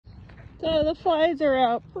So the flies are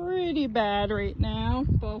out pretty bad right now.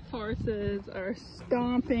 Both horses are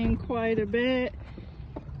stomping quite a bit.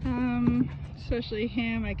 Especially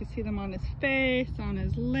him, I can see them on his face, on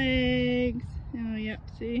his legs. Oh, yep,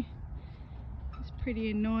 see? He's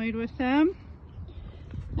pretty annoyed with them.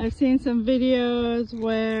 I've seen some videos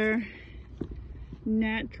where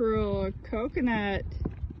natural coconut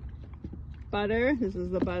butter, this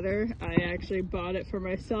is the butter, I actually bought it for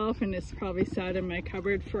myself and it's probably sat in my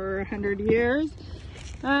cupboard for 100 years.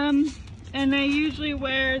 And I usually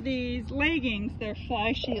wear these leggings, they're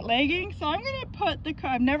fly sheet leggings. So I'm gonna put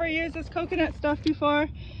I've never used this coconut stuff before,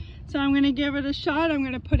 so I'm gonna give it a shot. I'm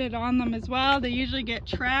gonna put it on them as well. They usually get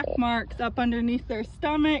track marks up underneath their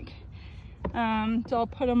stomach. So I'll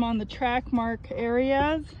put them on the track mark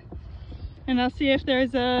areas and I'll see if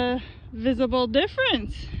there's a visible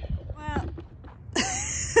difference. Well,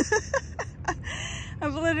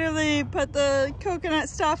 I've literally put the coconut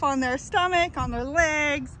stuff on their stomach, on their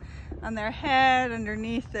legs, on their head,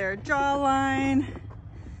 underneath their jawline.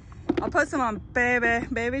 I'll put some on Baby.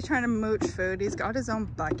 Baby trying to mooch food. He's got his own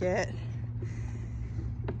bucket.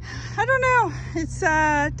 I don't know. It's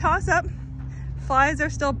a toss up. Flies are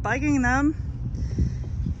still bugging them.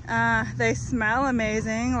 They smell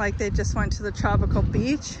amazing, like they just went to the tropical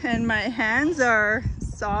beach, and my hands are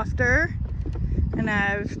softer and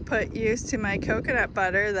I've put use to my coconut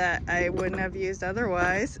butter that I wouldn't have used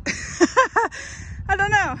otherwise. I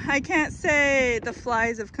don't know. I can't say the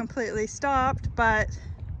flies have completely stopped, but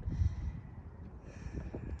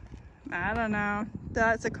I don't know.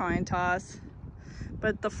 That's a coin toss.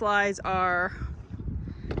 But the flies are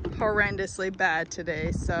horrendously bad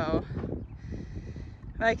today, so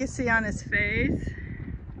I can see on his face,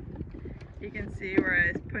 you can see where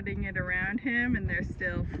I was putting it around him and there's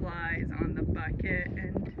still flies on the bucket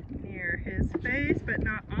and near his face, but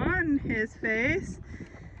not on his face.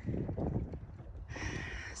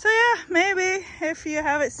 So yeah, maybe if you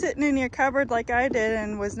have it sitting in your cupboard like I did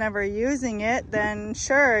and was never using it, then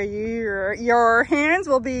sure, your hands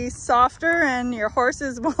will be softer and your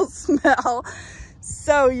horses will smell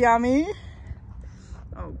so yummy.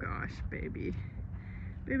 Oh gosh, baby.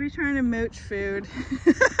 Baby trying to mooch food.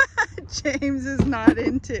 James is not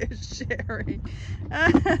into sharing.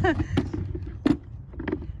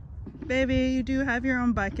 Baby, you do have your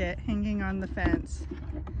own bucket hanging on the fence.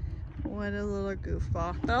 What a little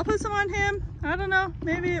goofball. But I'll put some on him. I don't know.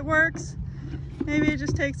 Maybe it works. Maybe it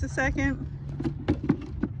just takes a second.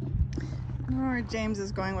 Or James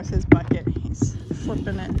is going with his bucket. He's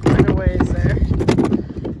flipping it quite a ways there.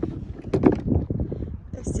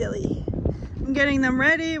 They're silly. I'm getting them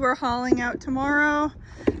ready. We're hauling out tomorrow.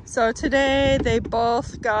 So today they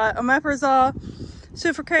both got omeprazole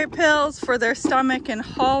sulfocrate pills for their stomach and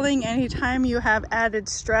hauling. Anytime you have added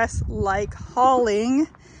stress like hauling,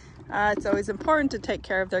 it's always important to take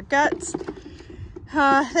care of their guts.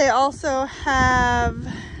 They also have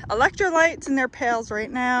electrolytes in their pails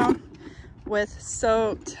right now with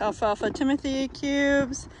soaked alfalfa timothy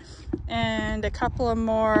cubes and a couple of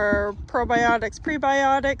more probiotics,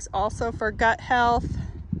 prebiotics, also for gut health.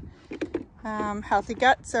 Healthy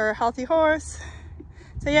guts or a healthy horse.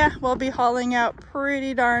 So yeah, we'll be hauling out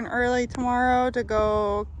pretty darn early tomorrow to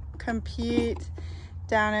go compete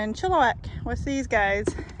down in Chilliwack with these guys.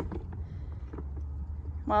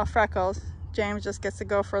 Well, Freckles, James just gets to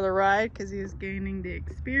go for the ride because he's gaining the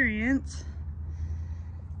experience.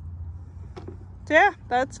 So yeah,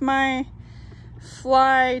 that's my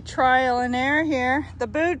fly trial and error here. The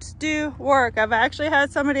boots do work. I've actually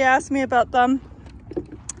had somebody ask me about them.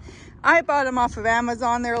 I bought them off of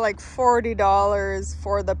Amazon. They're like $40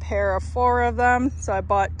 for the pair of 4 of them. So I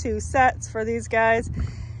bought 2 sets for these guys.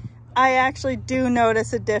 I actually do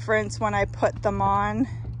notice a difference when I put them on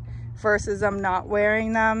versus them not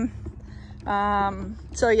wearing them.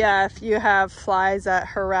 So yeah, if you have flies that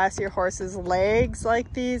harass your horse's legs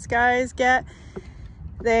like these guys get,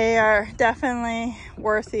 they are definitely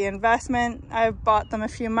worth the investment. I bought them a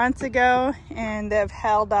few months ago and they've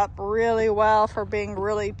held up really well for being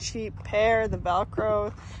really cheap pair. The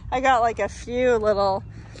Velcro, I got like a few little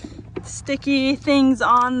sticky things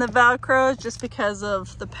on the Velcros just because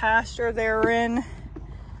of the pasture they're in.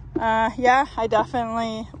 Yeah, I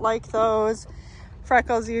definitely like those.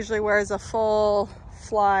 Freckles usually wears a full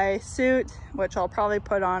fly suit, which I'll probably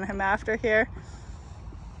put on him after here.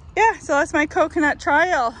 Yeah, so that's my coconut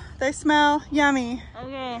trial. They smell yummy.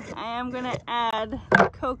 Okay, I am gonna add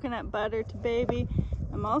coconut butter to Baby.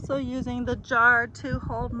 I'm also using the jar to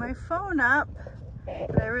hold my phone up.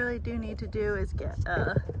 What I really do need to do is get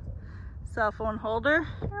a cell phone holder.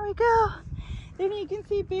 There we go. Then you can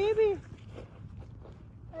see Baby.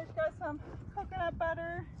 I've got some coconut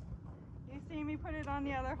butter me put it on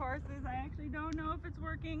the other horses. I actually don't know if it's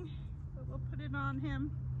working, but we'll put it on him.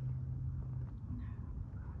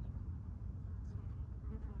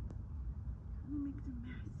 He makes a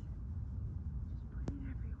mess. Just put it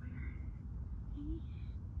everywhere. Hey.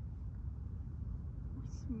 Oh,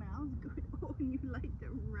 it smells good. Oh, and you like the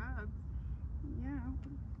rubs. Yeah,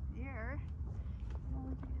 there. Oh,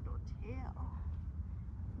 look at your little tail.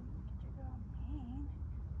 Look at your little mane.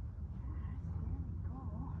 Yes, there we go.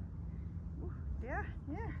 Ooh, yeah,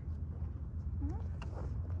 yeah.